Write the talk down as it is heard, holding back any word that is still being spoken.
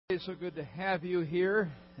It's so good to have you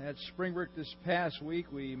here. At Springbrook this past week,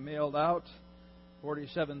 we mailed out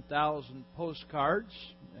 47,000 postcards.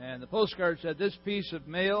 And the postcard said, "This piece of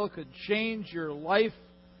mail could change your life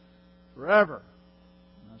forever."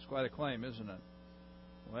 That's quite a claim, isn't it?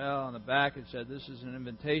 Well, on the back it said, "This is an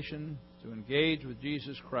invitation to engage with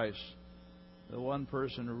Jesus Christ, the one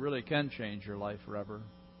person who really can change your life forever."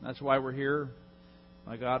 That's why we're here.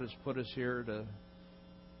 My God has put us here to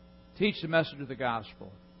teach the message of the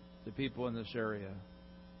gospel to people in this area,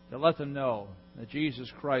 to let them know that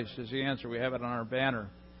Jesus Christ is the answer. We have it on our banner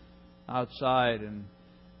outside, and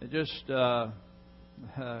it just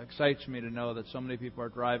excites me to know that so many people are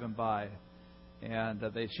driving by and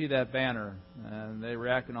they see that banner and they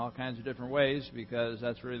react in all kinds of different ways, because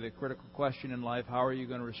that's really the critical question in life. How are you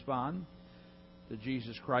going to respond to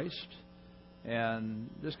Jesus Christ?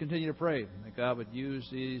 And just continue to pray that God would use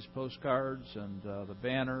these postcards and the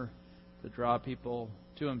banner to draw people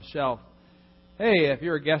to Himself. Hey, if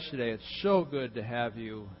you're a guest today, it's so good to have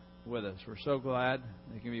you with us. We're so glad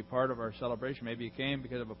you can be part of our celebration. Maybe you came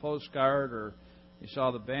because of a postcard, or you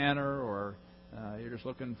saw the banner, or you're just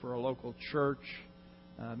looking for a local church.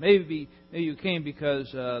 Maybe you came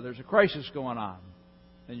because there's a crisis going on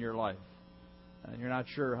in your life, and you're not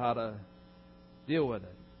sure how to deal with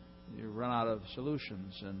it. You run out of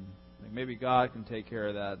solutions, and maybe God can take care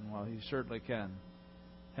of that. And, well, He certainly can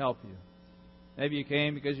help you. Maybe you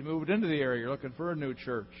came because you moved into the area. You're looking for a new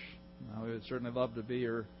church. We would certainly love to be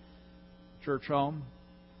your church home.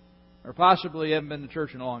 Or possibly you haven't been to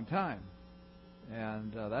church in a long time.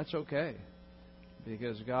 And that's okay,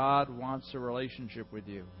 because God wants a relationship with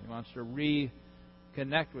you. He wants to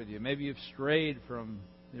reconnect with you. Maybe you've strayed from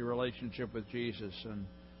your relationship with Jesus and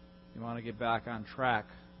you want to get back on track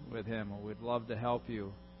with Him. Well, we'd love to help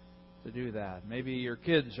you to do that. Maybe your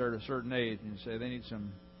kids are at a certain age and you say they need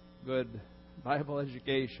some good Bible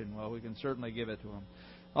education. Well, we can certainly give it to them.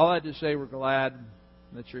 All that to say, we're glad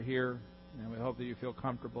that you're here, and we hope that you feel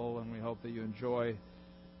comfortable, and we hope that you enjoy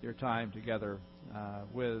your time together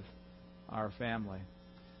with our family.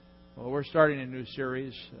 Well, we're starting a new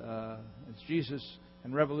series. It's Jesus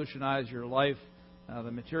and Revolutionize Your Life.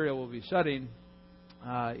 The material we'll be studying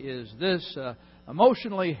is this: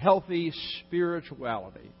 emotionally healthy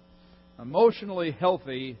spirituality. Emotionally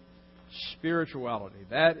healthy spirituality.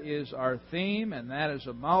 That is our theme, and that is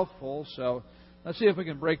a mouthful. So let's see if we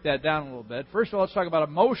can break that down a little bit. First of all, let's talk about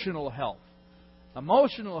emotional health.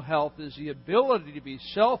 Emotional health is the ability to be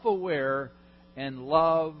self-aware and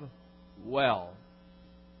love well.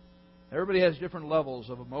 Everybody has different levels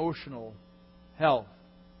of emotional health.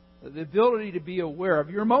 The ability to be aware of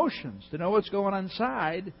your emotions, to know what's going on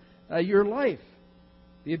inside your life.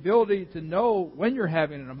 The ability to know when you're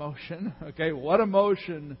having an emotion, okay, what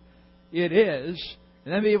emotion it is,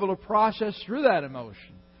 and then be able to process through that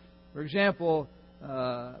emotion. For example,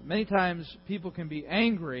 many times people can be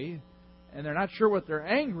angry and they're not sure what they're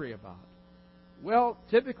angry about. Well,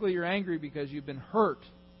 typically you're angry because you've been hurt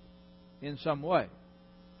in some way.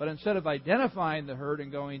 But instead of identifying the hurt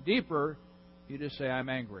and going deeper, you just say, "I'm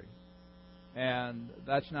angry." And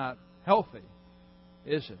that's not healthy,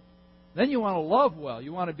 is it? Then you want to love well.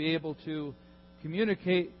 You want to be able to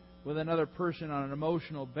communicate with another person on an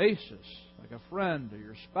emotional basis, like a friend or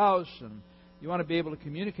your spouse, and you want to be able to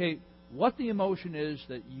communicate what the emotion is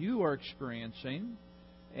that you are experiencing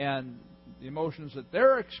and the emotions that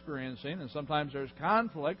they're experiencing. And sometimes there's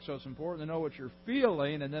conflict, so it's important to know what you're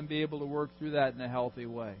feeling and then be able to work through that in a healthy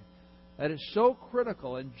way. That is so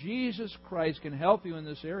critical, and Jesus Christ can help you in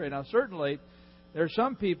this area. Now, certainly, there are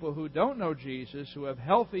some people who don't know Jesus who have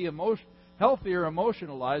healthier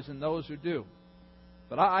emotional lives than those who do.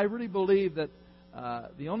 But I really believe that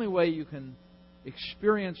the only way you can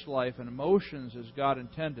experience life and emotions as God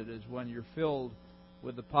intended is when you're filled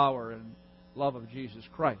with the power and love of Jesus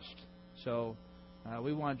Christ. So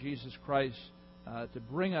we want Jesus Christ to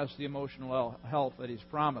bring us the emotional health that He's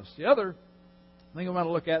promised. The other thing I want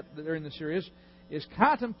to look at during this series is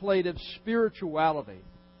contemplative spirituality.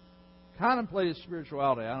 Contemplative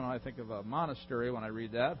spirituality. I don't know, I think of a monastery when I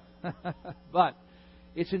read that. But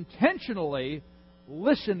it's intentionally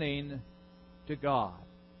listening to God.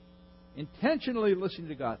 Intentionally listening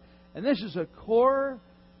to God. And this is a core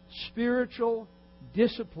spiritual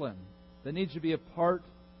discipline that needs to be a part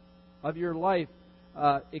of your life.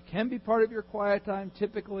 It can be part of your quiet time.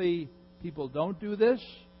 Typically, people don't do this.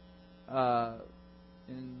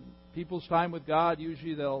 In people's time with God,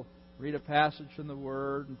 usually they'll read a passage from the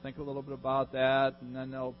Word and think a little bit about that, and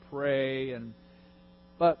then they'll pray.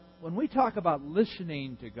 But when we talk about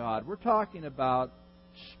listening to God, we're talking about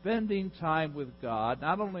spending time with God,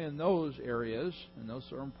 not only in those areas, and those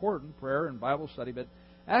are important, prayer and Bible study, but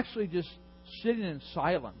actually just sitting in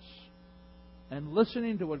silence and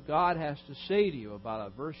listening to what God has to say to you about a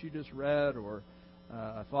verse you just read or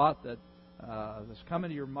a thought that that's come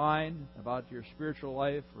into your mind about your spiritual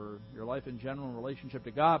life or your life in general in relationship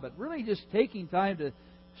to God, but really just taking time to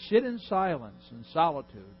sit in silence and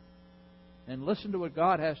solitude and listen to what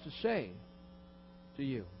God has to say to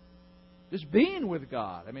you. Just being with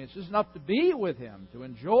God. I mean, it's just enough to be with Him, to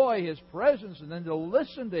enjoy His presence, and then to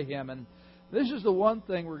listen to Him. And this is the one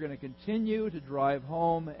thing we're going to continue to drive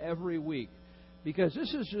home every week, because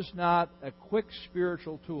this is just not a quick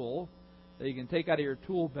spiritual tool that you can take out of your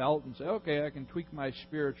tool belt and say, okay, I can tweak my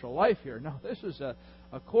spiritual life here. No, this is a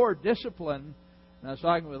core discipline. And I was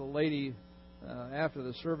talking with a lady after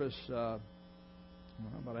the service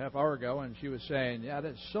about a half hour ago, and she was saying, yeah,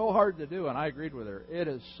 that's so hard to do, and I agreed with her. It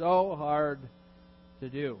is so hard to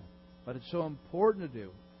do, but it's so important to do,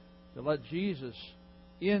 to let Jesus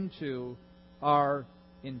into our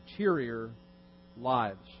interior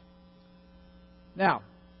lives. Now,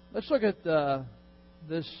 let's look at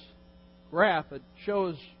this graph that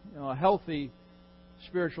shows a healthy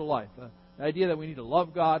spiritual life. The idea that we need to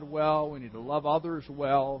love God well, we need to love others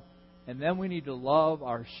well, and then we need to love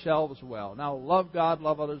ourselves well. Now, love God,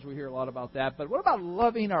 love others, we hear a lot about that. But what about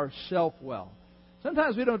loving ourselves well?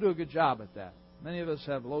 Sometimes we don't do a good job at that. Many of us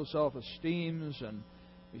have low self-esteem, and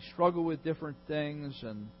we struggle with different things,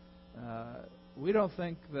 and we don't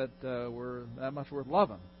think that we're that much worth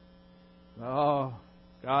loving. Oh,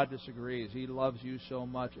 God disagrees. He loves you so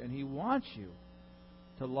much, and He wants you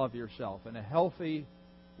to love yourself in a healthy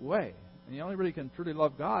way. And you only really can truly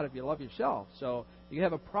love God if you love yourself. So you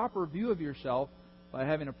have a proper view of yourself by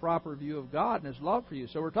having a proper view of God and His love for you.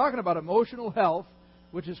 So we're talking about emotional health,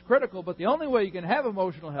 which is critical, but the only way you can have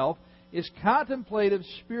emotional health is contemplative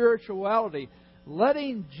spirituality,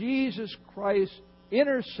 letting Jesus Christ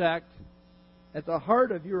intersect at the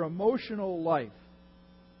heart of your emotional life.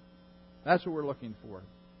 That's what we're looking for.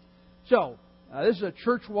 So, this is a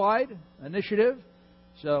church-wide initiative.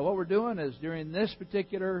 So what we're doing is, during this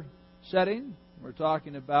particular setting, we're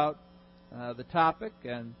talking about the topic,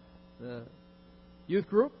 and the youth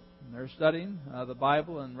group, and they're studying the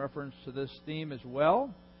Bible in reference to this theme as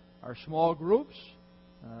well. Our small groups,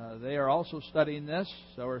 they are also studying this.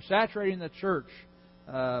 So we're saturating the church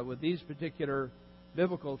with these particular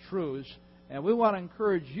biblical truths. And we want to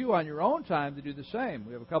encourage you on your own time to do the same.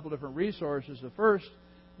 We have a couple different resources. The first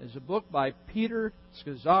is a book by Peter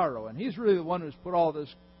Scazzaro, and he's really the one who's put all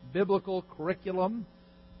this biblical curriculum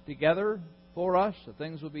together for us, the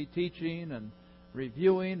things we'll be teaching and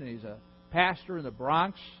reviewing. And he's a pastor in the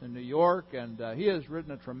Bronx in New York, and he has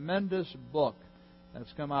written a tremendous book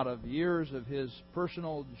that's come out of years of his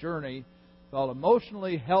personal journey called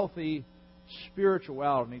Emotionally Healthy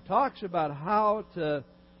Spirituality. And he talks about how to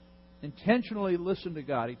intentionally listen to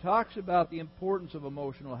God. He talks about the importance of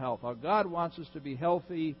emotional health, how God wants us to be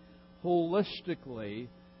healthy holistically,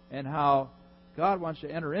 and how God wants to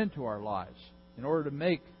enter into our lives in order to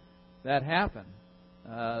make that happen.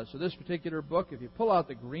 So this particular book, if you pull out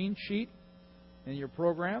the green sheet in your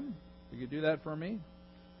program, if you could do that for me.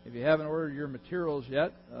 If you haven't ordered your materials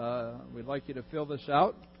yet, we'd like you to fill this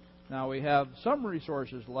out. Now, we have some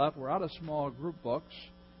resources left. We're out of small group books,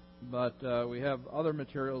 but we have other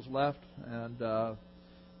materials left.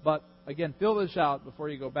 But again, fill this out before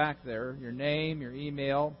you go back there. Your name, your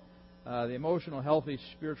email, the Emotional Healthy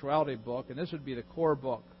Spirituality book, and this would be the core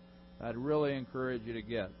book I'd really encourage you to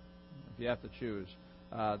get if you have to choose.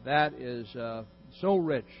 That is so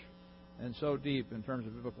rich and so deep in terms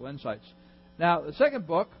of biblical insights. Now, the second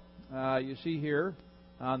book you see here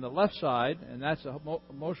on the left side, and that's the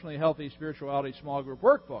Emotionally Healthy Spirituality Small Group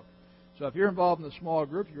Workbook. So if you're involved in the small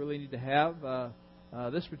group, you really need to have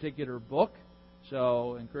this particular book.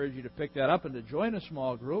 So I encourage you to pick that up and to join a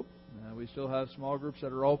small group. We still have small groups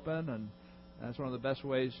that are open, and that's one of the best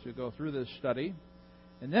ways to go through this study.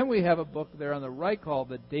 And then we have a book there on the right called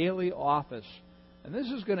The Daily Office. And this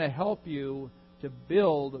is going to help you to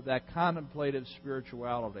build that contemplative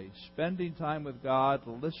spirituality, spending time with God,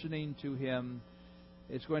 listening to Him.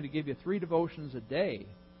 It's going to give you 3 devotions a day,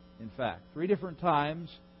 in fact, 3 different times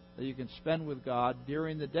that you can spend with God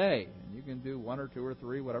during the day. And you can do 1 or 2 or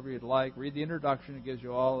 3, whatever you'd like. Read the introduction. It gives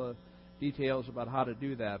you all the details about how to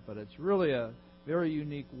do that. But it's really a very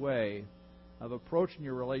unique way of approaching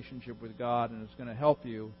your relationship with God, and it's going to help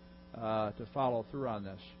you to follow through on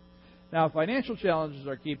this. Now, if financial challenges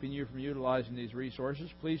are keeping you from utilizing these resources,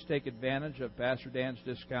 please take advantage of Pastor Dan's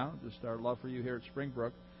discount. Just our love for you here at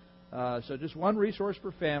Springbrook. So just 1 resource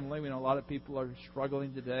per family. We know a lot of people are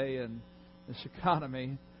struggling today in this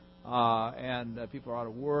economy, and people are out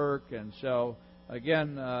of work. And so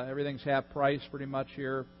Again, everything's half price pretty much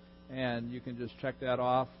here, and you can just check that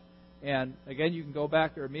off. And again, you can go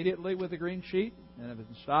back there immediately with the green sheet, and if it's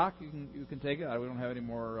in stock, you can take it. We don't have any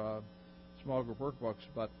more small group workbooks,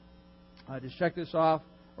 but just check this off,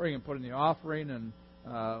 or you can put in the offering, and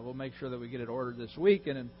we'll make sure that we get it ordered this week.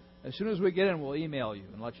 And as soon as we get in, we'll email you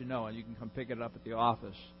and let you know, and you can come pick it up at the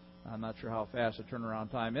office. I'm not sure how fast the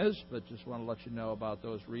turnaround time is, but just want to let you know about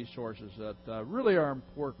those resources that really are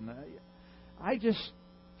important. I just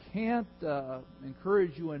can't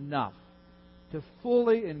encourage you enough to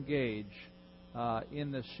fully engage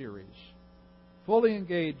in this series. Fully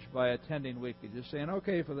engage by attending weekly. Just saying,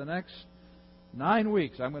 okay, for the next 9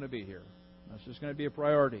 weeks, I'm going to be here. That's just going to be a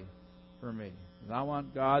priority for me. I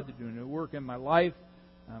want God to do new work in my life.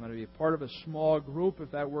 I'm going to be a part of a small group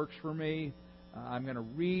if that works for me. I'm going to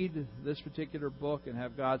read this particular book and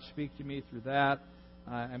have God speak to me through that.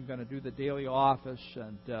 I'm going to do the daily office,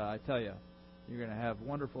 and I tell you, you're going to have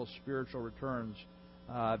wonderful spiritual returns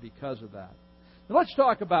because of that. Now let's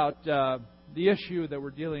talk about the issue that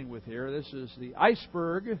we're dealing with here. This is the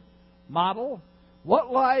iceberg model.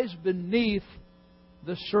 What lies beneath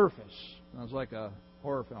the surface? Sounds like a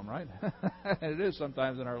horror film, right? It is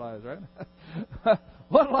sometimes in our lives, right?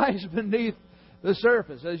 What lies beneath the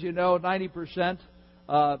surface? As you know, 90%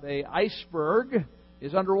 of an iceberg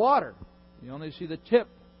is underwater. You only see the tip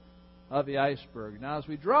of the iceberg. Now, as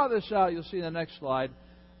we draw this out, you'll see in the next slide,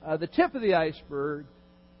 the tip of the iceberg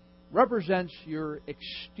represents your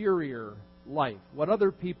exterior life, what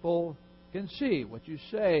other people can see, what you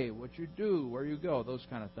say, what you do, where you go, those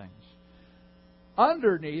kind of things.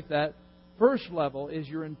 Underneath that first level is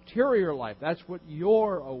your interior life. That's what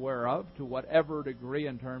you're aware of to whatever degree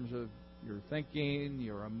in terms of your thinking,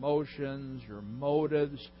 your emotions, your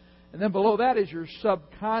motives. And then below that is your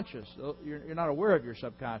subconscious. You're not aware of your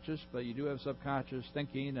subconscious, but you do have subconscious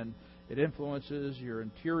thinking, and it influences your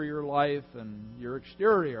interior life and your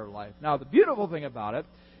exterior life. Now, the beautiful thing about it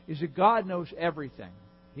is that God knows everything.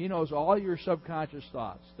 He knows all your subconscious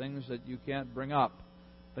thoughts, things that you can't bring up.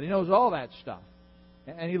 But He knows all that stuff.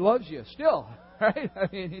 And He loves you still, right? I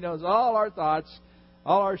mean, He knows all our thoughts,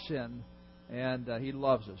 all our sin, and He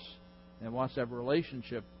loves us and wants to have a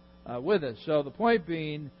relationship with us. So the point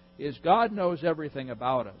being is God knows everything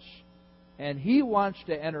about us, and He wants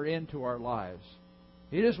to enter into our lives.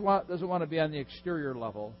 He doesn't want to be on the exterior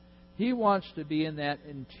level. He wants to be in that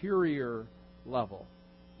interior level.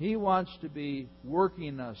 He wants to be working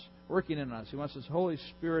in us. He wants His Holy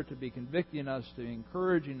Spirit to be convicting us, to be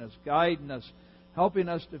encouraging us, guiding us, helping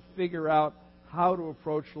us to figure out how to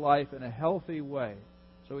approach life in a healthy way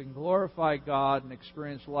so we can glorify God and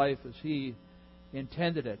experience life as He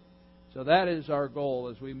intended it. So that is our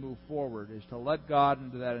goal as we move forward, is to let God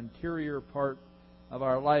into that interior part of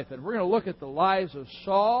our life. And we're going to look at the lives of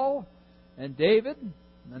Saul and David.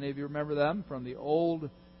 Many of you remember them from the Old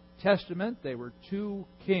Testament. They were two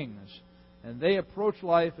kings, and they approached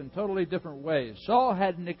life in totally different ways. Saul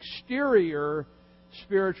had an exterior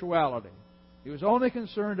spirituality. He was only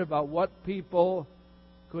concerned about what people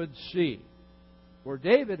could see. Where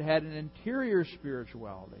David had an interior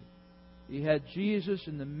spirituality. He had Jesus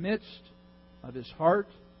in the midst of his heart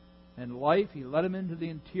and life. He led him into the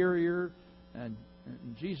interior, and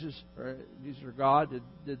Jesus or God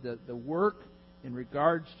did the work in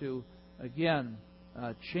regards to, again,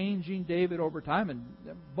 changing David over time. And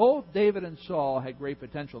both David and Saul had great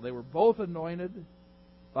potential. They were both anointed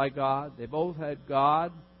by God. They both had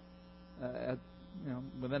God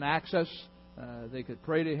within access. They could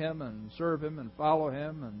pray to Him and serve Him and follow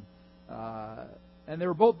Him, and they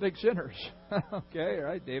were both big sinners. Okay,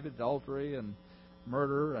 right? David, adultery and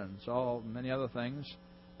murder, and Saul, many other things.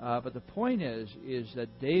 But the point is that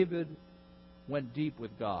David went deep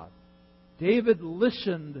with God. David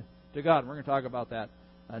listened to God. And we're going to talk about that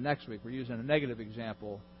next week. We're using a negative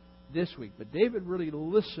example this week. But David really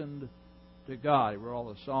listened to God. He wrote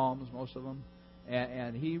all the Psalms, most of them.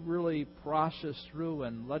 And he really processed through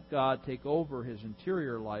and let God take over his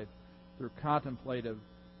interior life through contemplative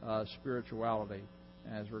spirituality,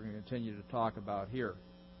 as we're going to continue to talk about here.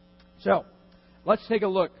 So, let's take a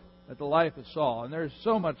look at the life of Saul. And there's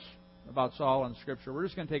so much about Saul in Scripture. We're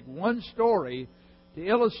just going to take one story to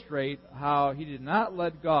illustrate how he did not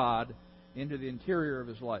let God into the interior of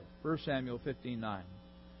his life. 1 Samuel 15:9.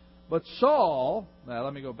 But Saul, now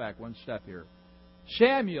let me go back one step here.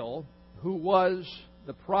 Samuel, who was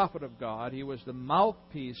the prophet of God, he was the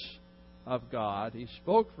mouthpiece of God, he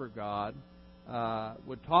spoke for God,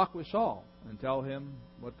 would talk with Saul and tell him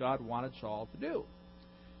what God wanted Saul to do.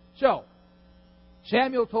 So,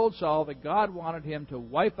 Samuel told Saul that God wanted him to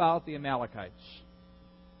wipe out the Amalekites.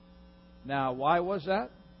 Now, why was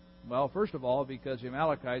that? Well, first of all, because the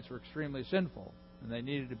Amalekites were extremely sinful, and they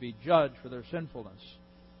needed to be judged for their sinfulness.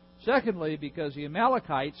 Secondly, because the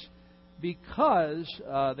Amalekites, because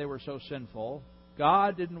they were so sinful,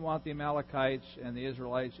 God didn't want the Amalekites and the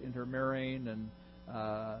Israelites intermarrying and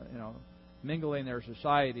mingling their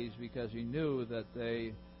societies, because He knew that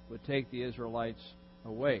they would take the Israelites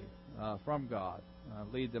away from God,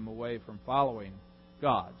 lead them away from following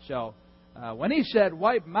God. So when He said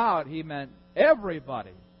wipe them out, He meant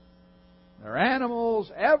everybody. Their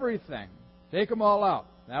animals, everything. Take them all out.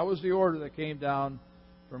 That was the order that came down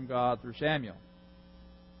from God through Samuel.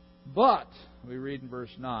 But, we read in verse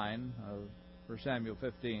 9 of 1 Samuel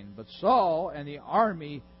 15, but Saul and the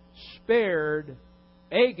army spared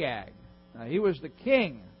Agag. Now, he was the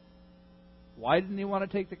king. Why didn't he want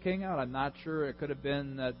to take the king out? I'm not sure. It could have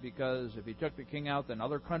been that because if he took the king out, then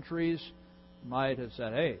other countries might have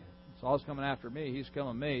said, hey, Saul's coming after me, he's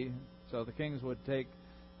killing me. So the kings would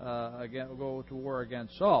go to war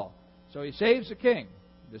against Saul. So he saves the king,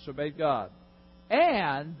 disobeyed God.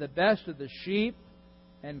 And the best of the sheep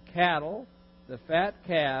and cattle, the fat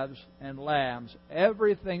calves and lambs,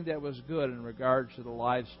 everything that was good in regards to the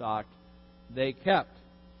livestock, they kept.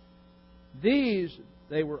 These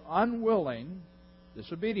they were unwilling,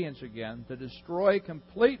 disobedience again, to destroy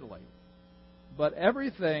completely. But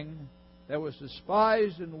everything that was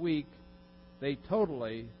despised and weak, they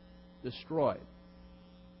totally destroyed.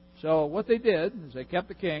 So what they did is they kept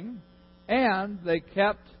the king, and they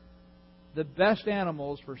kept the best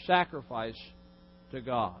animals for sacrifice to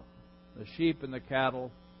God, the sheep and the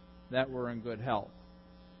cattle that were in good health.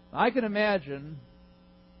 Now, I can imagine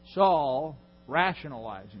Saul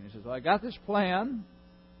rationalizing. He says, well, I got this plan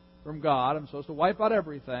from God. I'm supposed to wipe out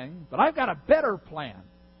everything, but I've got a better plan.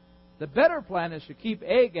 The better plan is to keep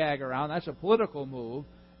Agag around. That's a political move.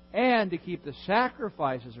 And to keep the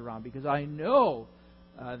sacrifices around, because I know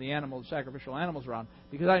the sacrificial animals around,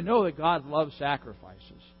 because I know that God loves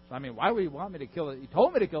sacrifices. So, I mean, why would He want me to kill it? He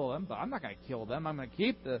told me to kill them, but I'm not going to kill them. I'm going to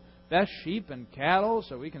keep the best sheep and cattle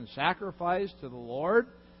so we can sacrifice to the Lord.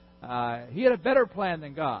 He had a better plan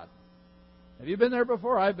than God. Have you been there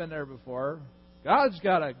before? I've been there before. God's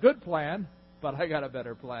got a good plan, but I got a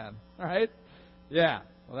better plan. All right? Yeah.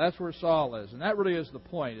 Well, that's where Saul is. And that really is the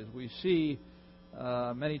point, as we see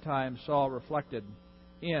many times Saul reflected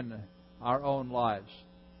in our own lives.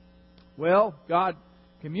 Well, God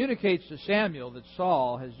communicates to Samuel that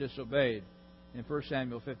Saul has disobeyed in 1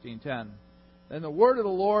 Samuel 15:10. Then the word of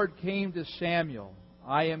the Lord came to Samuel,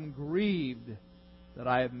 I am grieved that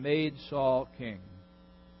I have made Saul king,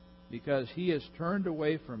 because he has turned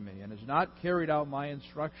away from me and has not carried out my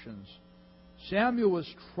instructions. Samuel was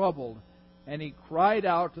troubled, and he cried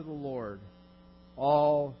out to the Lord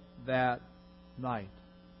all that night.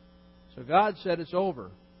 So God said it's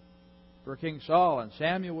over for King Saul, and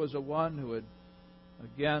Samuel was the one who had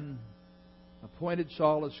again appointed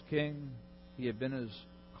Saul as king. He had been his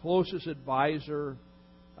closest advisor,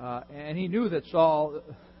 and he knew that Saul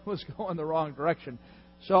was going the wrong direction.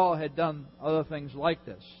 Saul had done other things like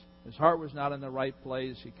this. His heart was not in the right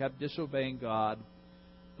place. He kept disobeying God.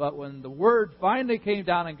 But when the word finally came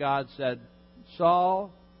down and God said,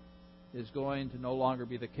 Saul is going to no longer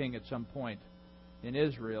be the king at some point in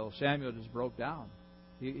Israel, Samuel just broke down.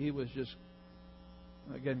 He was just,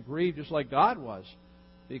 again, grieved just like God was,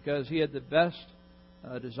 because he had the best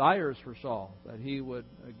desires for Saul, that he would,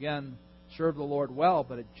 again, serve the Lord well,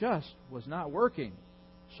 but it just was not working.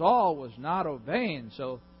 Saul was not obeying,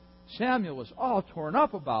 so Samuel was all torn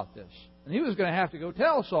up about this. And he was going to have to go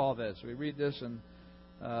tell Saul this. We read this in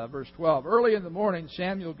verse 12. Early in the morning,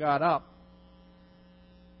 Samuel got up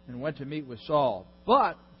and went to meet with Saul.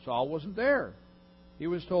 But Saul wasn't there. He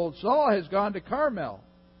was told, Saul has gone to Carmel.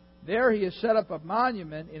 There he has set up a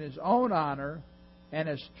monument in his own honor and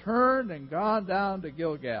has turned and gone down to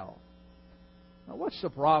Gilgal. Now, what's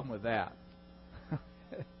the problem with that?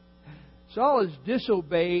 Saul has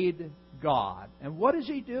disobeyed God. And what does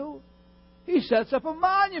he do? He sets up a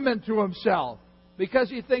monument to himself because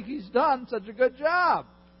he thinks he's done such a good job.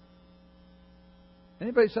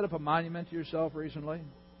 Anybody set up a monument to yourself recently?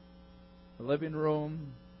 The living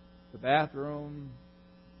room, the bathroom,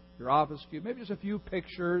 your office cube, maybe just a few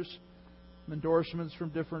pictures, some endorsements from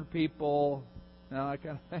different people, that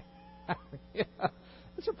kind of thing. Yeah,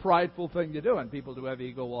 it's a prideful thing to do, and people do have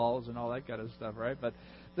ego walls and all that kind of stuff, right? But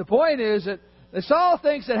the point is that Saul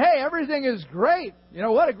thinks that, hey, everything is great. You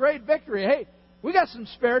know, what a great victory. Hey, we got some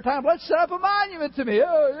spare time. Let's set up a monument to me.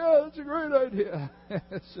 Oh, yeah, that's a great idea.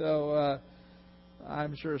 So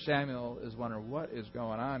I'm sure Samuel is wondering, what is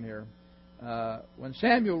going on here? When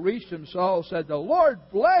Samuel reached him, Saul said, the Lord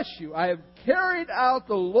bless you. I have carried out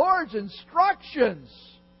the Lord's instructions.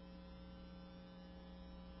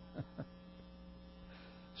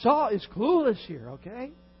 Saul is clueless here,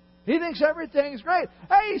 okay? He thinks everything's great.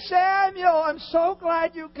 Hey, Samuel, I'm so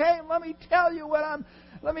glad you came. Let me tell you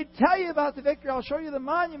about the victory. I'll show you the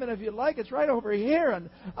monument if you'd like. It's right over here. And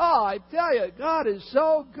I tell you, God is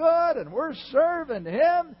so good, and we're serving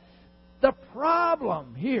Him. The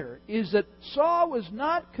problem here is that Saul was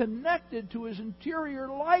not connected to his interior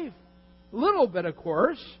life. A little bit, of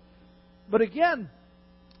course. But again,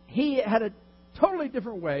 he had a totally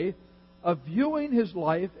different way of viewing his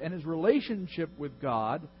life and his relationship with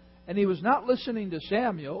God. And he was not listening to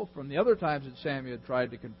Samuel from the other times that Samuel had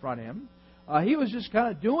tried to confront him. He was just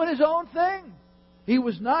kind of doing his own thing. He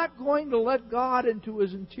was not going to let God into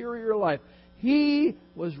his interior life. He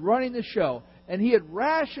was running the show. And he had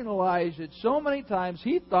rationalized it so many times,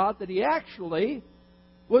 he thought that he actually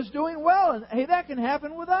was doing well. And hey, that can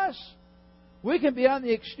happen with us. We can be on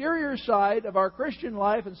the exterior side of our Christian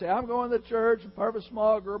life and say, I'm going to church, I'm part of a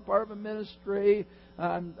small group, part of a ministry,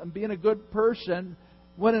 I'm being a good person.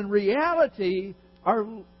 When in reality, our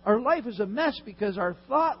life is a mess because our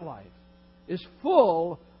thought life is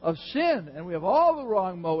full of sin. And we have all the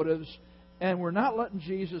wrong motives, and we're not letting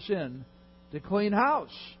Jesus in to clean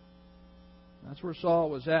house. That's where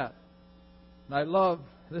Saul was at. And I love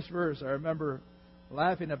this verse. I remember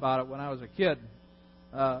laughing about it when I was a kid.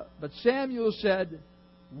 But Samuel said,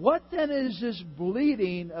 what then is this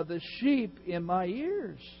bleating of the sheep in my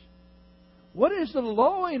ears? What is the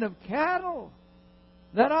lowing of cattle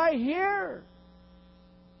that I hear?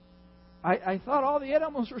 I thought all the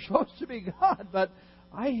animals were supposed to be God, but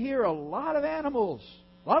I hear a lot of animals,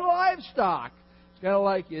 a lot of livestock. It's kind of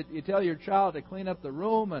like you tell your child to clean up the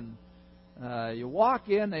room, and you walk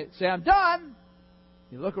in, they say, I'm done.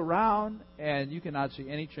 You look around, and you cannot see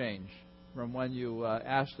any change from when you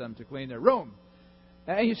ask them to clean their room.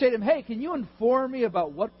 And you say to them, hey, can you inform me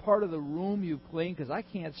about what part of the room you've cleaned? Because I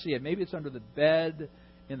can't see it. Maybe it's under the bed,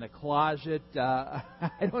 in the closet. I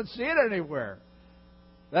don't see it anywhere.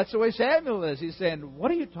 That's the way Samuel is. He's saying, what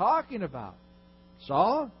are you talking about?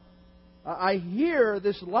 Saul, I hear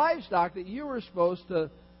this livestock that you were supposed to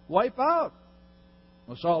wipe out.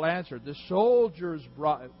 Well, Saul answered, the soldiers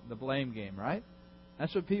brought... The blame game, right?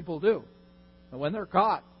 That's what people do. And when they're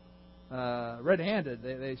caught red-handed,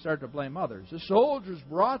 they start to blame others. The soldiers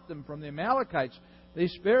brought them from the Amalekites. They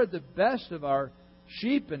spared the best of our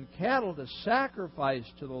sheep and cattle to sacrifice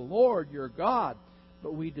to the Lord your God.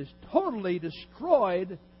 But we just totally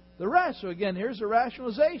destroyed the rest. So again, here's the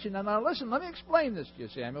rationalization. Now listen, let me explain this to you,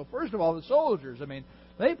 Samuel. First of all, the soldiers,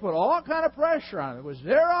 they put all kind of pressure on it. It was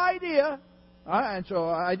their idea. And so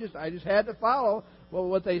I just had to follow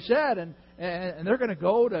what they said. And they're going to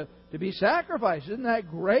go to be sacrificed. Isn't that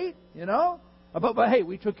great? But hey,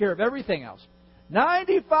 we took care of everything else.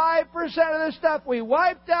 95% of the stuff we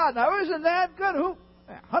wiped out. Now, isn't that good?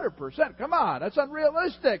 100%? Come on, that's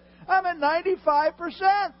unrealistic. I'm at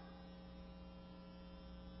 95%.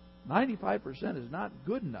 95% is not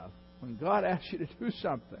good enough when God asks you to do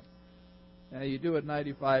something. And you do it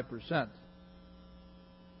 95%.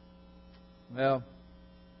 Well,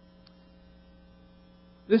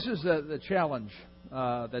 this is the challenge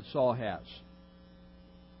that Saul has.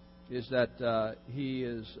 Is that he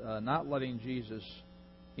is not letting Jesus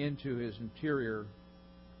into his interior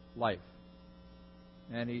life.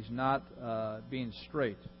 And he's not being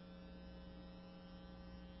straight.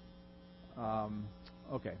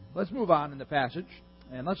 Okay, let's move on in the passage.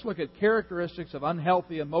 And let's look at characteristics of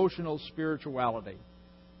unhealthy emotional spirituality.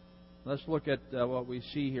 Let's look at what we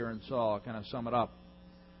see here in Saul, kind of sum it up.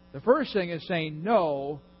 The first thing is saying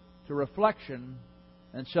no to reflection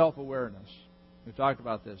and self-awareness. We've talked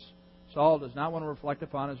about this. Saul does not want to reflect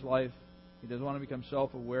upon his life. He doesn't want to become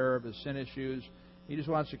self-aware of his sin issues. He just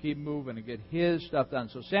wants to keep moving and get his stuff done.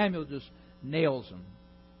 So Samuel just nails him.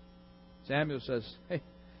 Samuel says, hey,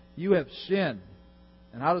 you have sinned.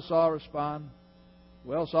 And how does Saul respond?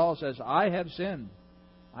 Well, Saul says, I have sinned.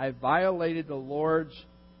 I violated the Lord's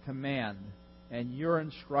command and your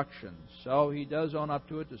instructions. So he does own up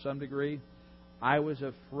to it to some degree. I was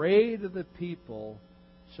afraid of the people,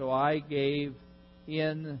 so I gave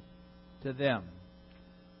in to them.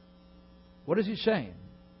 What is he saying?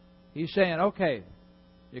 He's saying, okay,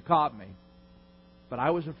 you caught me, but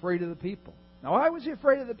I was afraid of the people. Now, why was he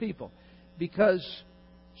afraid of the people? Because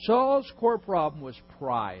Saul's core problem was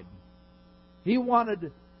pride. He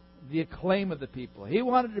wanted the acclaim of the people. He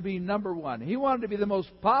wanted to be number one. He wanted to be the most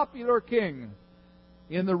popular king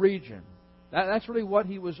in the region. That's really what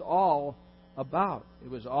he was all about.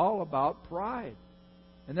 It was all about pride.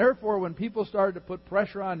 And therefore, when people started to put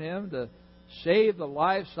pressure on him to save the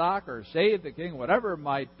livestock or save the king, whatever it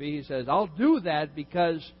might be, he says, I'll do that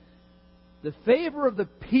because the favor of the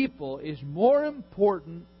people is more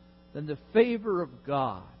important than the favor of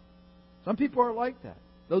God. Some people are like that.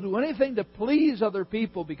 They'll do anything to please other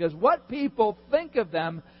people because what people think of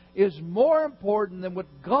them is more important than what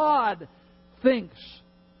God thinks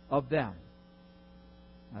of them.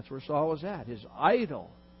 That's where Saul was at. His idol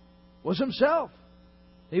was himself.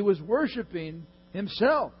 He was worshiping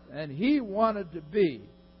himself, and he wanted to be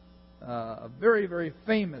a very, very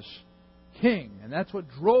famous king. And that's what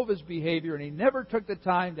drove his behavior, and he never took the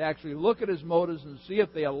time to actually look at his motives and see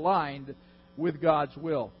if they aligned with God's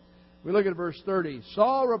will. We look at verse 30.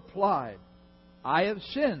 Saul replied, I have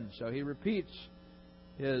sinned. So he repeats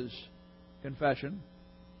his confession.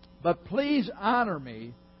 But please honor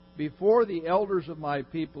me before the elders of my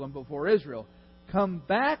people and before Israel. Come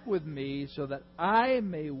back with me so that I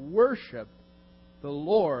may worship the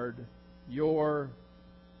Lord your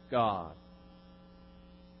God.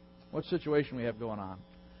 What situation we have going on?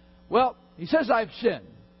 Well, he says, I've sinned.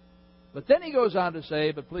 But then he goes on to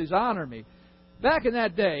say, but please honor me. Back in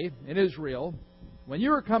that day in Israel, when you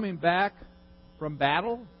were coming back from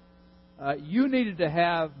battle, you needed to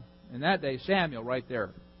have, in that day, Samuel right there.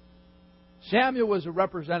 Samuel was a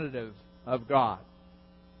representative of God.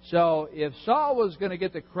 So if Saul was going to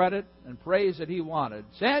get the credit and praise that he wanted,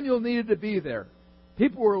 Samuel needed to be there.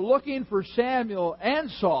 People were looking for Samuel and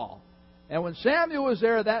Saul. And when Samuel was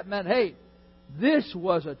there, that meant, hey, this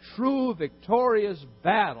was a true victorious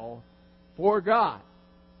battle for God.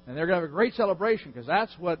 And they're going to have a great celebration because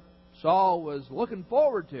that's what Saul was looking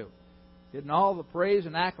forward to, getting all the praise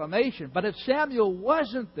and acclamation. But if Samuel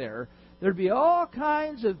wasn't there, there'd be all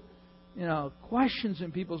kinds of questions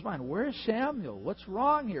in people's mind. Where's Samuel? What's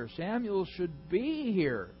wrong here? Samuel should be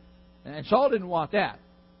here. And Saul didn't want that.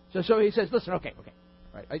 So he says, listen, okay.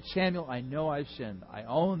 Right, Samuel, I know I've sinned. I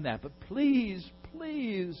own that. But please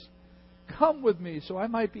come with me so I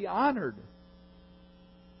might be honored.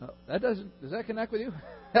 Does that connect with you?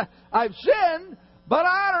 I've sinned, but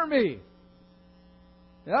honor me.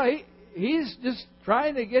 He's just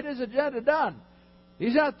trying to get his agenda done.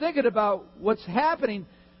 He's not thinking about what's happening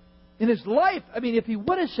in his life. I mean, if he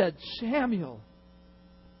would have said, Samuel,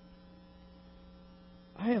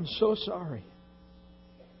 I am so sorry.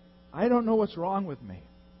 I don't know what's wrong with me.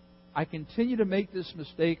 I continue to make this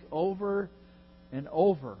mistake over and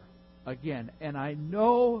over again, and I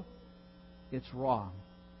know it's wrong.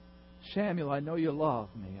 Samuel, I know you love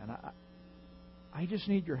me, and I just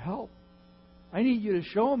need your help. I need you to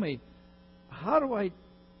show me, how do I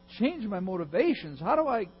change my motivations? How do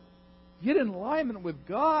I get in alignment with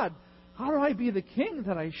God? How do I be the king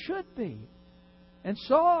that I should be? And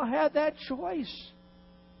Saul had that choice,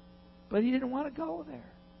 but he didn't want to go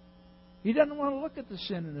there. He didn't want to look at the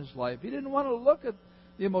sin in his life. He didn't want to look at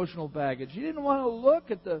the emotional baggage. He didn't want to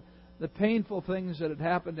look at the painful things that had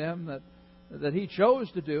happened to him that he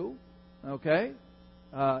chose to do,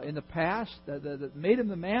 in the past, that made him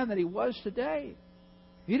the man that he was today.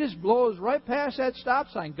 He just blows right past that stop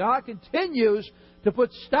sign. God continues to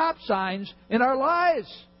put stop signs in our lives.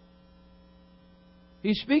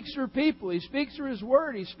 He speaks through people. He speaks through His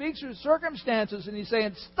Word. He speaks through circumstances, and He's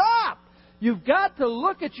saying, stop! You've got to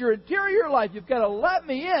look at your interior life. You've got to let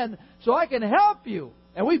me in so I can help you.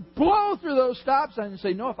 And we blow through those stop signs and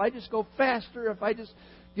say, no, if I just go faster, if I just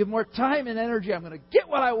give more time and energy, I'm going to get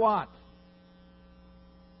what I want.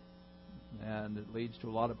 And it leads to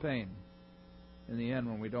a lot of pain in the end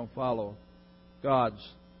when we don't follow God's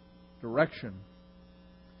direction.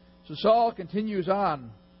 So Saul continues on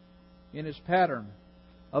in his pattern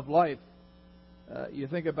of life. You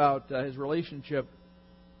think about his relationship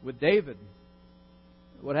with David.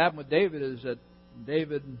 What happened with David is that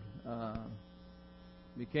David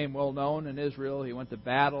became well known in Israel. He went to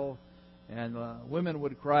battle, and women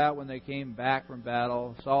would cry out when they came back from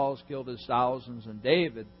battle. Saul's killed his thousands, and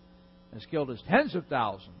David has killed his tens of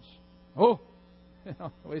thousands.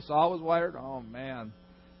 The way Saul was wired, oh man,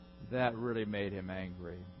 that really made him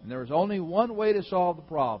angry. And there was only one way to solve the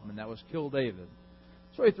problem, and that was kill David.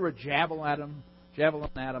 So he threw a javelin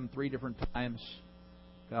at him 3 different times.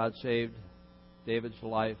 God saved David's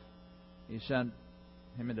life. He sent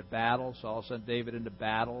him into battle. Saul sent David into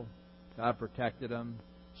battle. God protected him.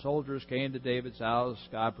 Soldiers came to David's house.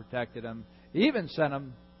 God protected him. He even sent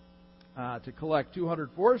him to collect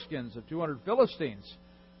 200 foreskins of 200 Philistines.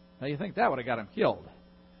 Now you think that would have got him killed.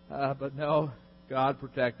 But no, God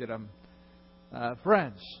protected him.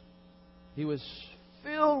 Friends, he was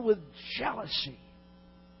filled with jealousy.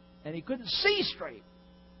 And he couldn't see straight.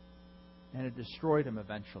 And it destroyed him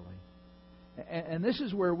eventually. And this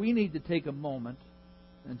is where we need to take a moment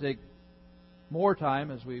and take more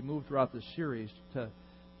time as we move throughout this series to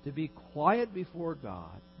be quiet before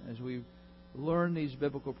God as we learn these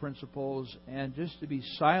biblical principles and just to be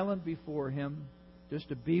silent before Him, just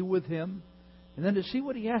to be with Him, and then to see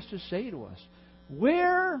what He has to say to us.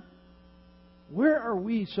 Where are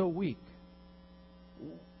we so weak?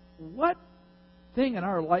 What thing in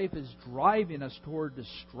our life is driving us toward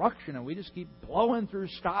destruction and we just keep blowing through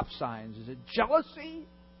stop signs? Is it jealousy?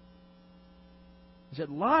 Is it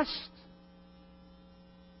lust?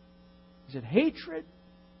 Is it hatred?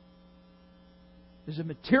 Is it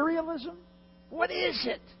materialism? What is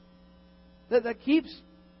it that keeps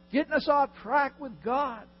getting us off track with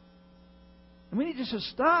God? And we need just to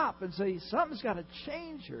stop and say, something's got to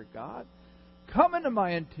change here, God. Come into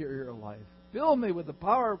my interior life. Fill me with the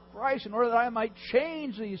power of Christ in order that I might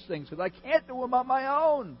change these things, because I can't do them on my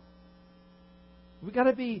own. We've got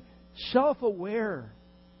to be self-aware.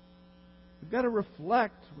 We've got to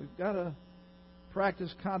reflect. We've got to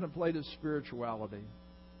practice contemplative spirituality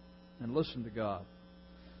and listen to God.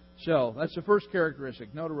 So, that's the first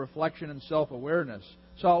characteristic. No to reflection and self-awareness.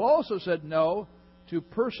 Saul also said no to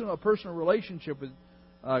a personal relationship with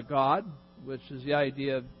God, which is the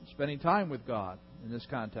idea of spending time with God in this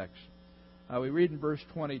context. We read in verse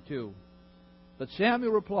 22. But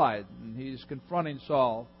Samuel replied, and he's confronting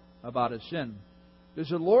Saul about his sin. Does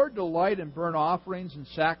the Lord delight in burnt offerings and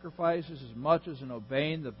sacrifices as much as in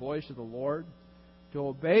obeying the voice of the Lord? To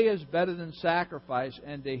obey is better than sacrifice,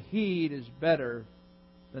 and to heed is better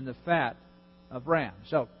than the fat of rams.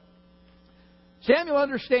 So, Samuel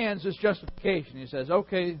understands this justification. He says,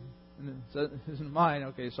 okay, and it isn't mine.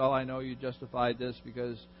 Okay, Saul, I know you justified this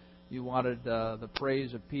because you wanted the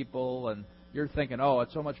praise of people, and you're thinking, oh,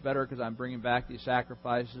 it's so much better because I'm bringing back these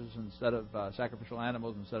sacrifices instead of sacrificial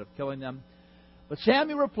animals instead of killing them. But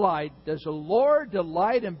Samuel replied, does the Lord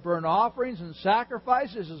delight in burnt offerings and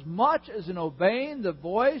sacrifices as much as in obeying the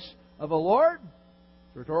voice of the Lord?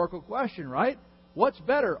 It's a rhetorical question, right? What's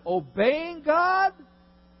better, obeying God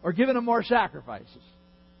or giving Him more sacrifices?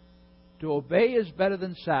 To obey is better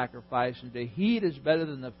than sacrifice, and to heed is better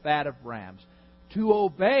than the fat of rams. To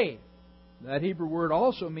obey, that Hebrew word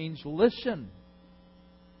also means listen.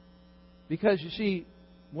 Because, you see,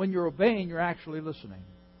 when you're obeying, you're actually listening.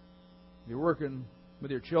 You're working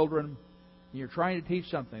with your children, and you're trying to teach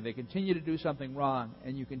something. They continue to do something wrong,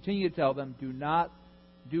 and you continue to tell them, do not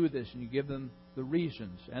do this, and you give them the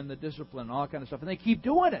reasons and the discipline and all that kind of stuff, and they keep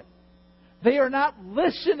doing it. They are not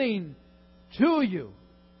listening to you.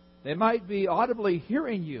 They might be audibly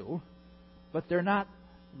hearing you, but they're not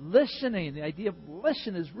listening. The idea of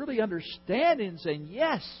listen is really understanding and saying,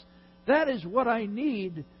 yes, that is what I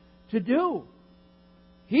need to do.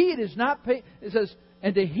 Heed is not pay. It says,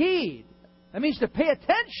 and to heed, that means to pay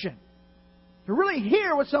attention, to really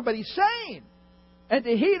hear what somebody's saying. And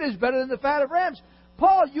to heed is better than the fat of rams.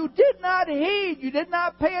 Paul, you did not heed. You did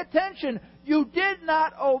not pay attention. You did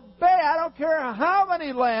not obey. I don't care how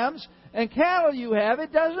many lambs and cattle you have.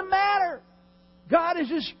 It doesn't matter. God is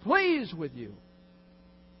just pleased with you.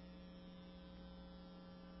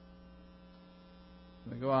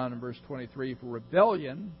 We go on in verse 23. For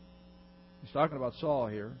rebellion, he's talking about Saul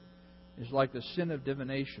here, is like the sin of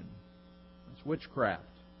divination. It's witchcraft.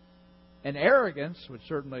 And arrogance, which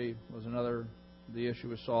certainly was the issue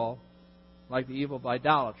with Saul, like the evil of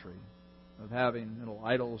idolatry, of having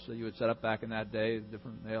idols that you would set up back in that day.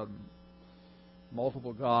 They had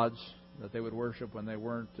multiple gods that they would worship when they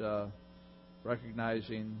weren't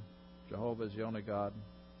recognizing Jehovah as the only God.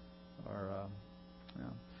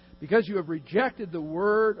 Because you have rejected the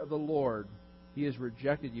word of the Lord, He has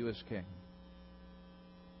rejected you as king.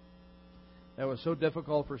 That was so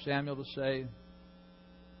difficult for Samuel to say,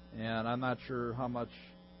 and I'm not sure how much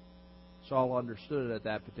Saul understood it at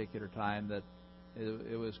that particular time, that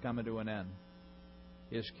it was coming to an end,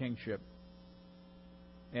 his kingship.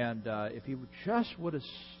 And if he just would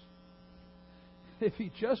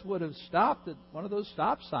have stopped at one of those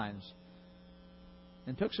stop signs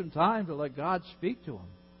and took some time to let God speak to him,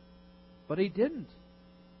 but he didn't.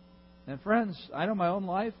 And friends, I know my own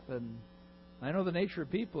life, and I know the nature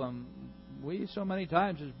of people, and we so many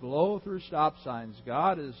times just blow through stop signs.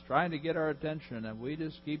 God is trying to get our attention, and we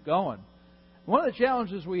just keep going. One of the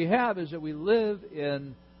challenges we have is that we live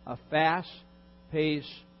in a fast-paced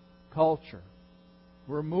culture.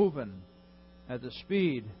 We're moving at the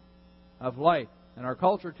speed of light. And our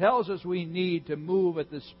culture tells us we need to move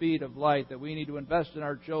at the speed of light, that we need to invest in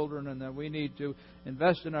our children, and that we need to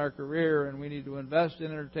invest in our career, and we need to invest in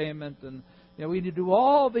entertainment, and we need to do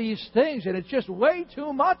all these things. And it's just way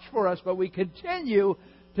too much for us, but we continue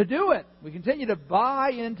to do it. We continue to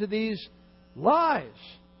buy into these lies.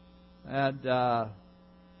 And,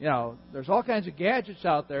 there's all kinds of gadgets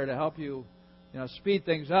out there to help you, speed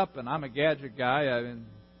things up. And I'm a gadget guy. I mean,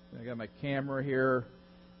 I got my camera here.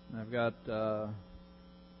 And I've got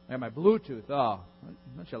my Bluetooth. Oh,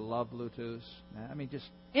 don't you love Bluetooth? I mean, just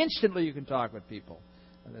instantly you can talk with people.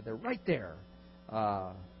 They're right there.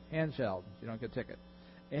 Handheld. You don't get a ticket.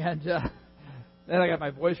 And then I got my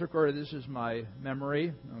voice recorder. This is my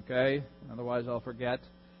memory. Okay. Otherwise, I'll forget.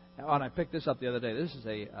 Oh, and I picked this up the other day. This is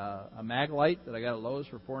a mag light that I got at Lowe's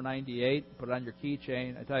for $4.98. Put it on your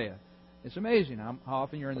keychain. I tell you, it's amazing how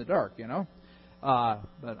often you're in the dark, you know.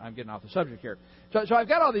 But I'm getting off the subject here. So I've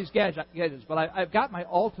got all these gadgets, but I've got my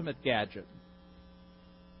ultimate gadget.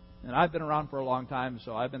 And I've been around for a long time,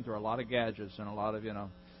 so I've been through a lot of gadgets and a lot of,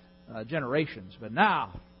 generations. But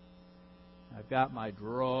now, I've got my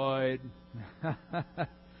Droid.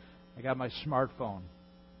 I got my smartphone.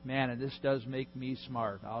 Man, and this does make me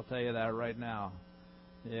smart. I'll tell you that right now.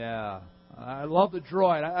 Yeah. I love the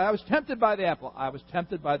Droid. I was tempted by the Apple.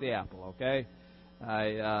 Okay?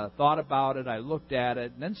 I thought about it. I looked at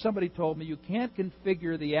it. And then somebody told me you can't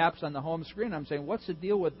configure the apps on the home screen. I'm saying, what's the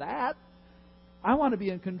deal with that? I want to be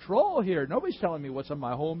in control here. Nobody's telling me what's on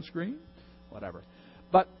my home screen. Whatever.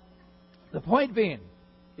 But the point being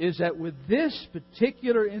is that with this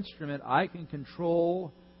particular instrument, I can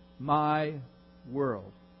control my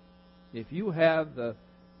world. If you have the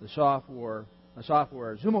software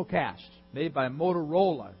Zumocast, made by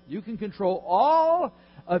Motorola, you can control all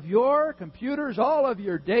of your computers, all of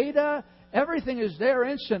your data. Everything is there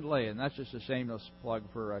instantly. And that's just a shameless plug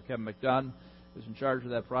for Kevin McDunn, who's in charge of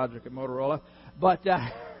that project at Motorola. But,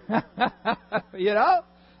 I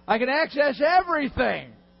can access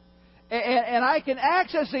everything. And I can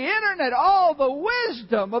access the Internet. All the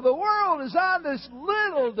wisdom of the world is on this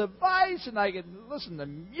little device, and I can listen to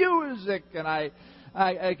music, and I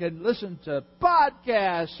can listen to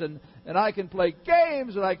podcasts, and I can play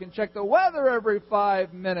games, and I can check the weather every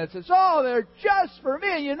 5 minutes. It's all there just for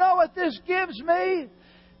me. And you know what this gives me?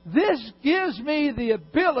 This gives me the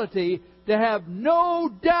ability to have no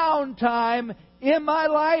downtime in my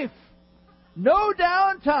life. No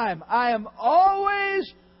downtime. I am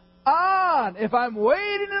always on. If I'm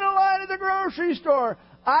waiting in a line at the grocery store,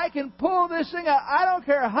 I can pull this thing out. I don't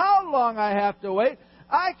care how long I have to wait.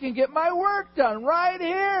 I can get my work done right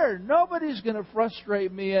here. Nobody's going to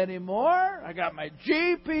frustrate me anymore. I got my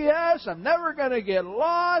GPS. I'm never going to get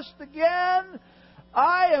lost again.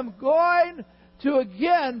 I am going to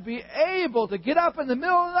again be able to get up in the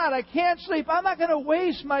middle of the night. I can't sleep. I'm not going to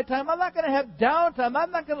waste my time. I'm not going to have downtime.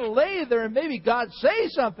 I'm not going to lay there and maybe God say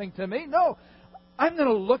something to me. No. I'm going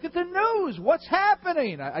to look at the news. What's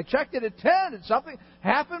happening? I checked it at 10 and something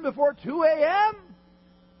happened before 2 a.m.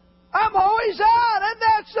 I'm always on, and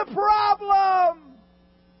that's the problem.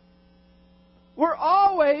 We're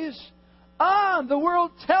always on. The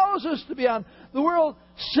world tells us to be on. The world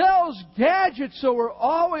sells gadgets, so we're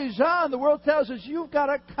always on. The world tells us you've got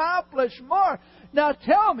to accomplish more. Now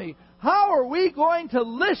tell me, how are we going to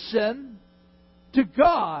listen to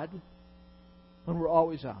God when we're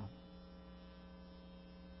always on?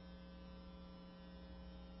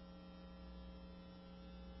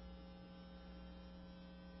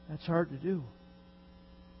 That's hard to do.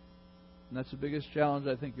 And that's the biggest challenge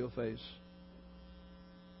I think you'll face.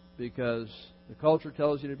 Because the culture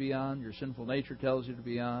tells you to be on, your sinful nature tells you to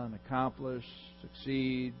be on, accomplish,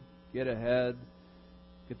 succeed, get ahead,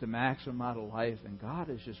 get the maximum out of life, and God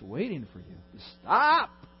is just waiting for you to stop.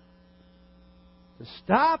 To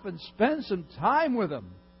stop and spend some time with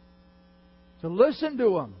Him. To listen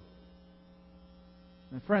to Him.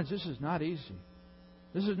 And friends, this is not easy.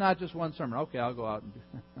 This is not just one sermon. Okay, I'll go out and do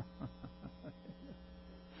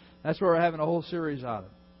That's where we're having a whole series on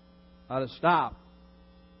it. How to stop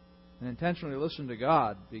and intentionally listen to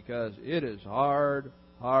God, because it is hard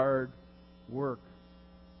work.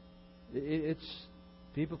 It's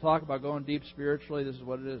people talk about going deep spiritually. This is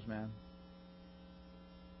what it is, man.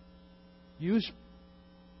 You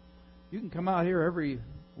can come out here every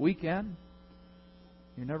weekend.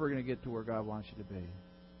 You're never going to get to where God wants you to be.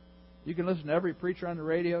 You can listen to every preacher on the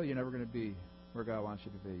radio. You're never going to be where God wants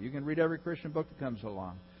you to be. You can read every Christian book that comes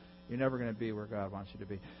along. You're never going to be where God wants you to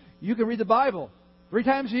be. You can read the Bible 3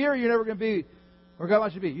 times a year. You're never going to be where God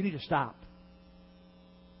wants you to be. You need to stop.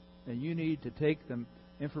 And you need to take the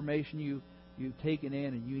information you've taken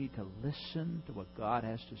in, and you need to listen to what God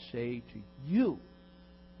has to say to you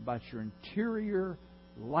about your interior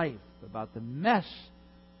life, about the mess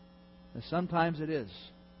that sometimes it is.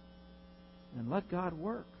 And let God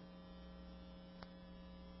work.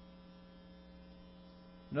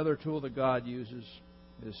 Another tool that God uses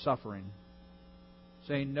is suffering.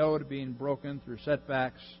 Saying no to being broken through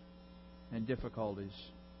setbacks and difficulties.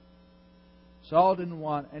 Saul didn't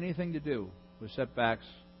want anything to do with setbacks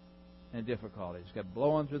and difficulties. Kept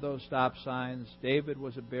blowing through those stop signs. David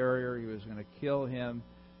was a barrier. He was going to kill him.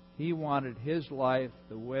 He wanted his life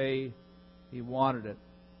the way he wanted it.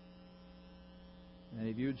 And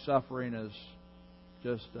he viewed suffering as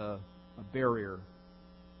just a barrier.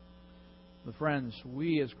 But friends,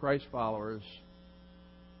 we as Christ followers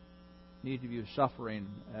need to view suffering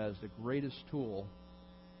as the greatest tool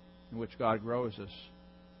in which God grows us.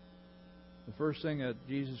 The first thing that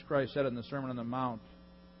Jesus Christ said in the Sermon on the Mount,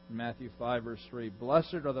 in Matthew 5, verse 3,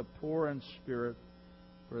 "Blessed are the poor in spirit,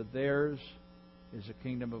 for theirs is the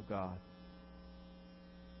kingdom of God."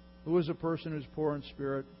 Who is a person who's poor in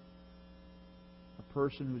spirit? A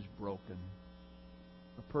person who's broken.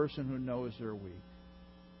 A person who knows they're weak.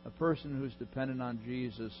 A person who's dependent on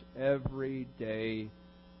Jesus every day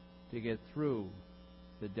to get through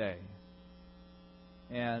the day.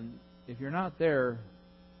 And if you're not there,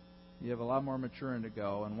 you have a lot more maturing to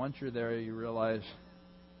go. And once you're there, you realize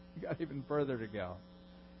you got even further to go.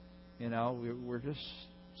 You know, we're just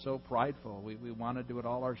so prideful. We want to do it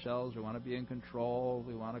all ourselves. We want to be in control.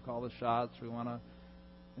 We want to call the shots. We want to...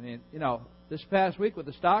 I mean, you know, this past week with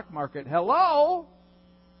the stock market, hello!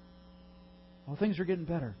 Oh, things are getting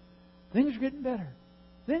better. Things are getting better.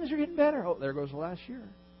 Things are getting better. Oh, there goes the last year.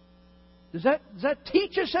 Does that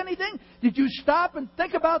teach us anything? Did you stop and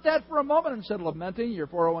think about that for a moment instead of lamenting your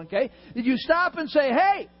 401k? Did you stop and say,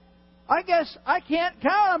 hey, I guess I can't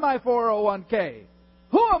count on my 401k.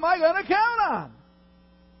 Who am I going to count on?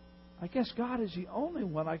 I guess God is the only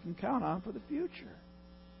one I can count on for the future.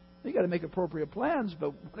 You've got to make appropriate plans,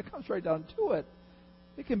 but when it comes right down to it,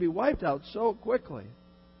 it can be wiped out so quickly.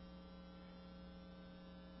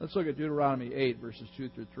 Let's look at Deuteronomy 8, verses 2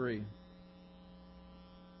 through 3.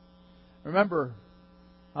 Remember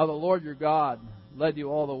how the Lord your God led you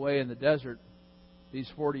all the way in the desert these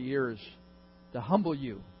 40 years to humble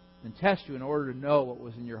you and test you in order to know what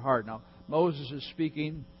was in your heart. Now, Moses is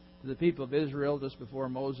speaking to the people of Israel just before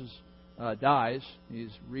Moses dies.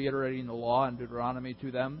 He's reiterating the law in Deuteronomy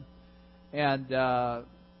to them. And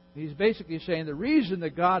he's basically saying the reason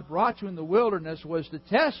that God brought you in the wilderness was to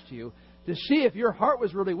test you, to see if your heart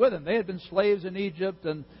was really with Him. They had been slaves in Egypt,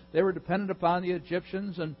 and they were dependent upon the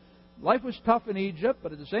Egyptians, and life was tough in Egypt,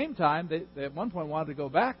 but at the same time, they at one point wanted to go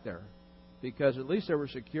back there because at least there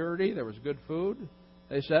was security, there was good food,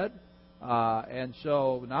 they said. And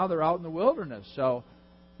so now they're out in the wilderness. So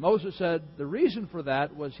Moses said the reason for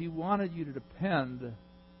that was He wanted you to depend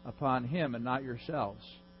upon Him and not yourselves.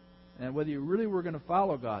 And whether you really were going to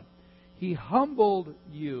follow God, He humbled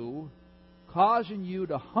you, causing you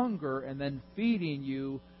to hunger and then feeding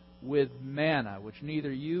you with manna, which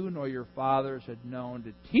neither you nor your fathers had known,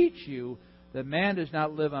 to teach you that man does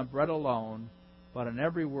not live on bread alone, but on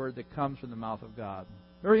every word that comes from the mouth of God.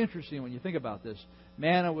 Very interesting when you think about this.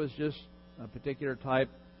 Manna was just a particular type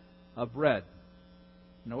of bread.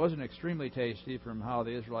 And it wasn't extremely tasty from how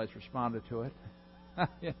the Israelites responded to it.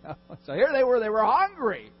 You know? So here they were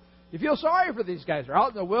hungry. You feel sorry for these guys. They're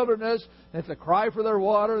out in the wilderness. They have to cry for their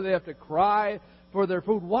water. They have to cry for their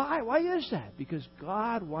food. Why? Why is that? Because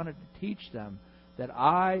God wanted to teach them that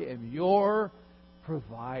I am your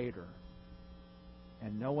provider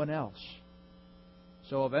and no one else.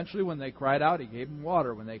 So eventually when they cried out, He gave them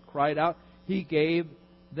water. When they cried out, He gave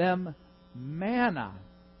them manna.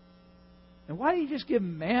 And why did He just give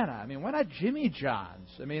them manna? I mean, why not Jimmy John's?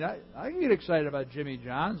 I mean, I can get excited about Jimmy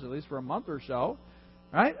John's, at least for a month or so.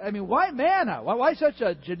 Right? I mean, why manna? Why such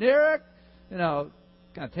a generic, kind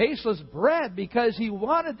of tasteless bread? Because He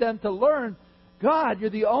wanted them to learn, God, You're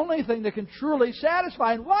the only thing that can truly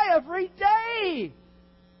satisfy. And why every day?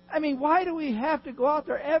 I mean, why do we have to go out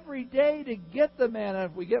there every day to get the manna?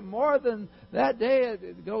 If we get more than that day,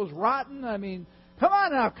 it goes rotten. I mean, come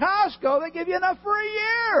on now. Costco, they give you enough for a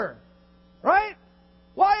year. Right?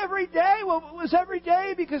 Why every day? Well, it was every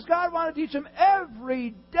day because God wanted to teach them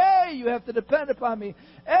every day you have to depend upon Me.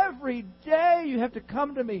 Every day you have to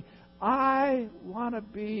come to Me. I want to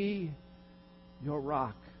be your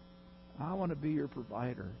rock. I want to be your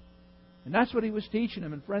provider. And that's what He was teaching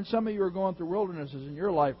them. And friends, some of you are going through wildernesses in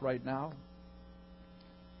your life right now.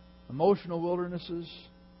 Emotional wildernesses,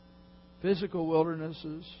 physical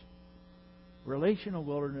wildernesses, relational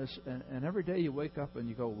wilderness. And every day you wake up and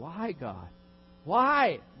you go, why, God?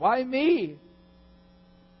 Why? Why me?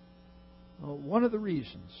 Well, one of the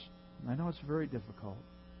reasons, and I know it's very difficult,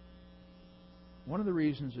 one of the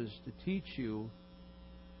reasons is to teach you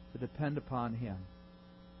to depend upon Him.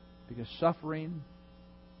 Because suffering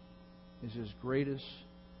is His greatest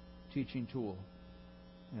teaching tool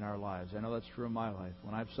in our lives. I know that's true in my life.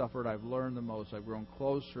 When I've suffered, I've learned the most. I've grown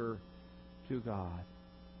closer to God.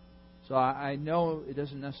 So I know it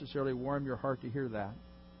doesn't necessarily warm your heart to hear that.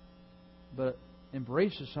 but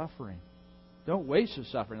embrace the suffering. Don't waste the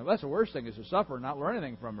suffering. Well, that's the worst thing, is to suffer and not learn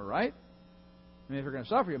anything from it, right? I mean, if you're going to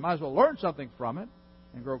suffer, you might as well learn something from it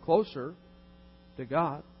and grow closer to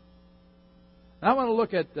God. Now I want to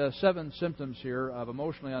look at 7 symptoms here of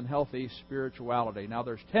emotionally unhealthy spirituality. Now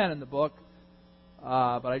there's 10 in the book,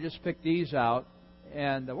 but I just picked these out.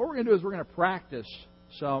 And what we're going to do is we're going to practice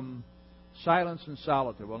some silence and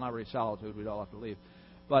solitude. Well, not really solitude. We'd all have to leave.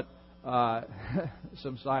 But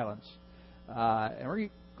some silence. And we're going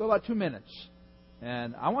to go about 2 minutes.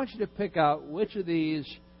 And I want you to pick out which of these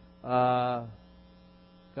God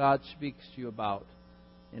speaks to you about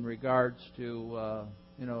in regards to,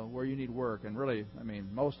 where you need work. And really, I mean,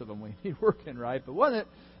 most of them we need work in, right? But one that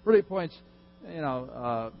really points,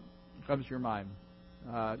 comes to your mind.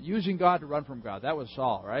 Using God to run from God. That was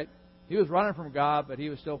Saul, right? He was running from God, but he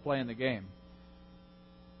was still playing the game.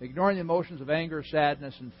 Ignoring the emotions of anger,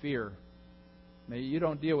 sadness, and fear. Maybe you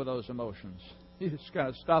don't deal with those emotions. You just kind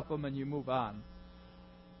of stuff them and you move on.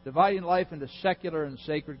 Dividing life into secular and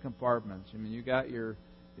sacred compartments. I mean, you got your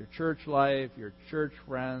church life, your church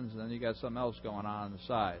friends, and then you got something else going on the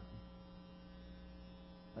side.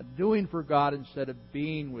 Doing for God instead of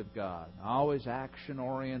being with God. Always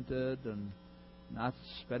action-oriented and not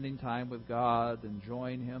spending time with God,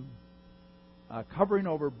 enjoying Him. Covering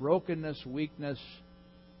over brokenness, weakness,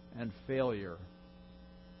 and failure.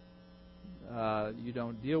 You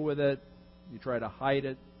don't deal with it. You try to hide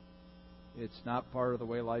it. It's not part of the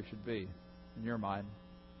way life should be, in your mind.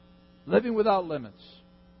 Living without limits.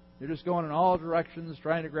 You're just going in all directions,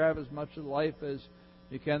 trying to grab as much of life as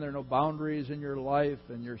you can. There are no boundaries in your life,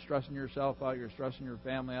 and you're stressing yourself out. You're stressing your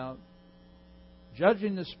family out.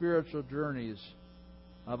 Judging the spiritual journeys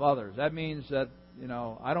of others. That means that,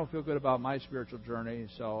 I don't feel good about my spiritual journey,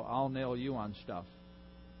 so I'll nail you on stuff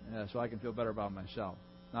so I can feel better about myself.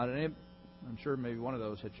 I'm sure maybe one of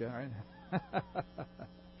those hit you, all right?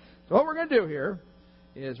 So what we're going to do here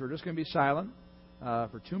is we're just going to be silent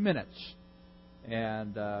for 2 minutes.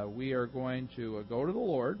 And we are going to go to the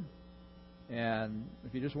Lord. And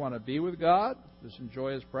if you just want to be with God, just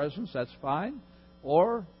enjoy His presence, that's fine.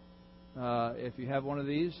 Or if you have one of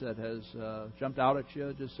these that has jumped out at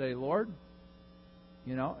you, just say, Lord,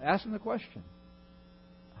 ask Him the question.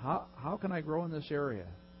 How can I grow in this area?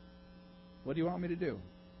 What do you want me to do?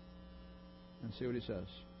 And see what He says.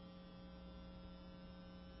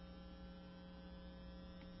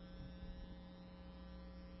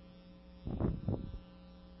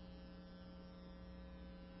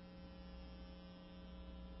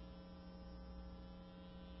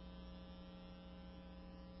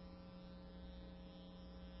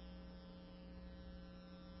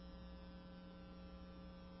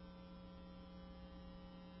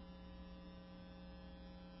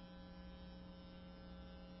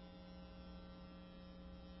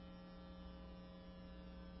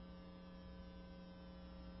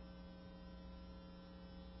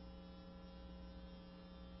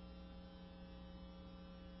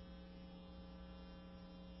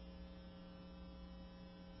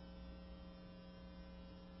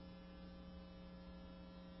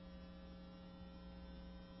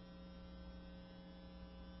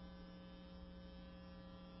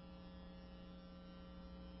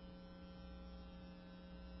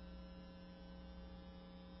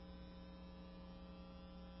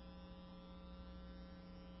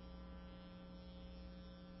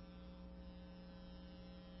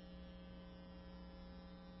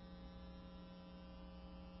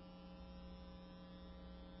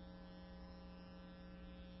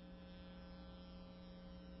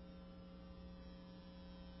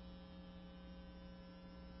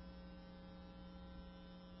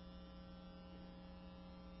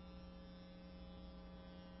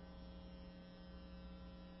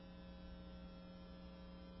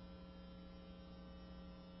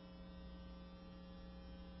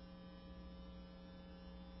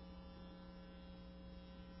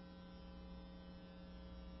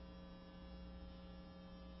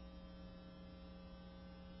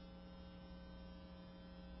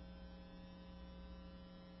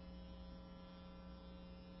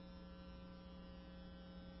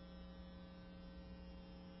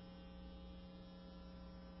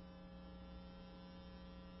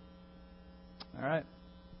 All right.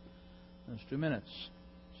 That's 2 minutes.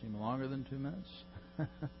 Seem longer than 2 minutes?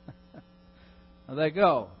 How'd that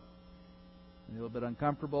go? A little bit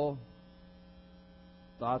uncomfortable?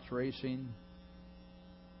 Thoughts racing?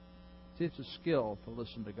 See, it's a skill to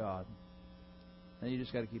listen to God. And you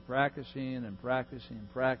just got to keep practicing and practicing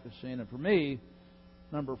and practicing. And for me,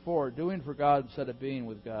 number 4, doing for God instead of being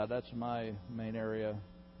with God. That's my main area,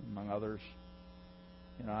 among others.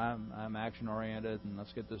 I'm action oriented, and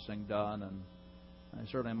let's get this thing done. And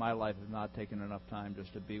certainly in my life, I've not taken enough time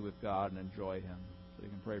just to be with God and enjoy Him. So you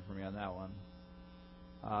can pray for me on that one.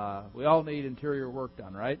 We all need interior work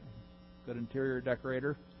done, right? Good interior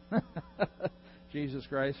decorator, Jesus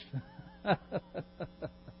Christ.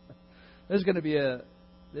 This is going to be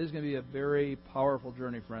a very powerful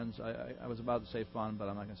journey, friends. I was about to say fun, but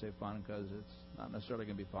I'm not going to say fun because it's not necessarily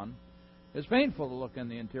going to be fun. It's painful to look in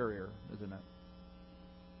the interior, isn't it?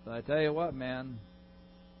 But I tell you what, man,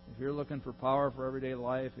 if you're looking for power for everyday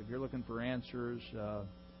life, if you're looking for answers,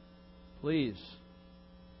 please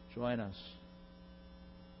join us.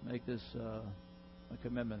 Make this a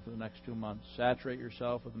commitment for the next 2 months. Saturate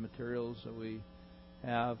yourself with the materials that we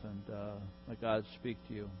have, and let God speak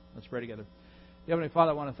to you. Let's pray together. Heavenly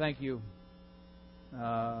Father, I want to thank you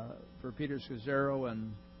for Peter Scazzaro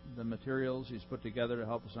and the materials he's put together to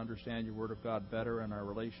help us understand your Word of God better and our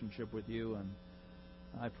relationship with you. And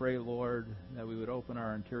I pray, Lord, that we would open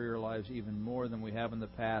our interior lives even more than we have in the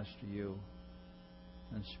past to you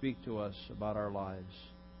and speak to us about our lives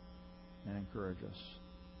and encourage us.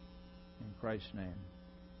 In Christ's name,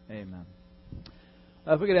 amen.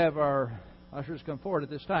 If we could have our ushers come forward at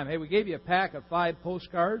this time. Hey, we gave you a pack of 5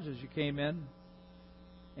 postcards as you came in.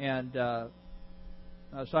 And I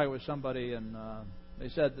was talking with somebody, and they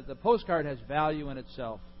said that the postcard has value in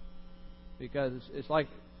itself because it's like,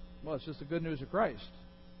 well, it's just the good news of Christ.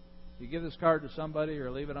 You give this card to somebody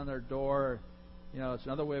or leave it on their door, it's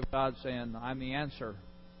another way of God saying, I'm the answer.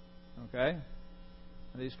 Okay?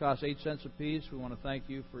 And these cost 8 cents a piece. We want to thank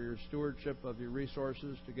you for your stewardship of your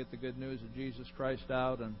resources to get the good news of Jesus Christ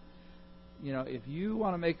out. And, if you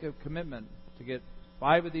want to make a commitment to get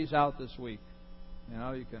 5 of these out this week,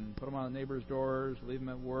 you can put them on the neighbors' doors, leave them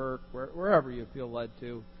at work, wherever you feel led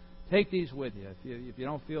to. Take these with you. If you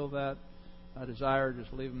don't feel that desire,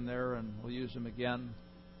 just leave them there and we'll use them again.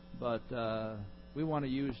 But we want to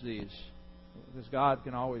use these because God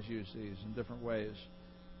can always use these in different ways.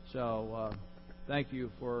 So thank you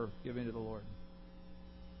for giving to the Lord.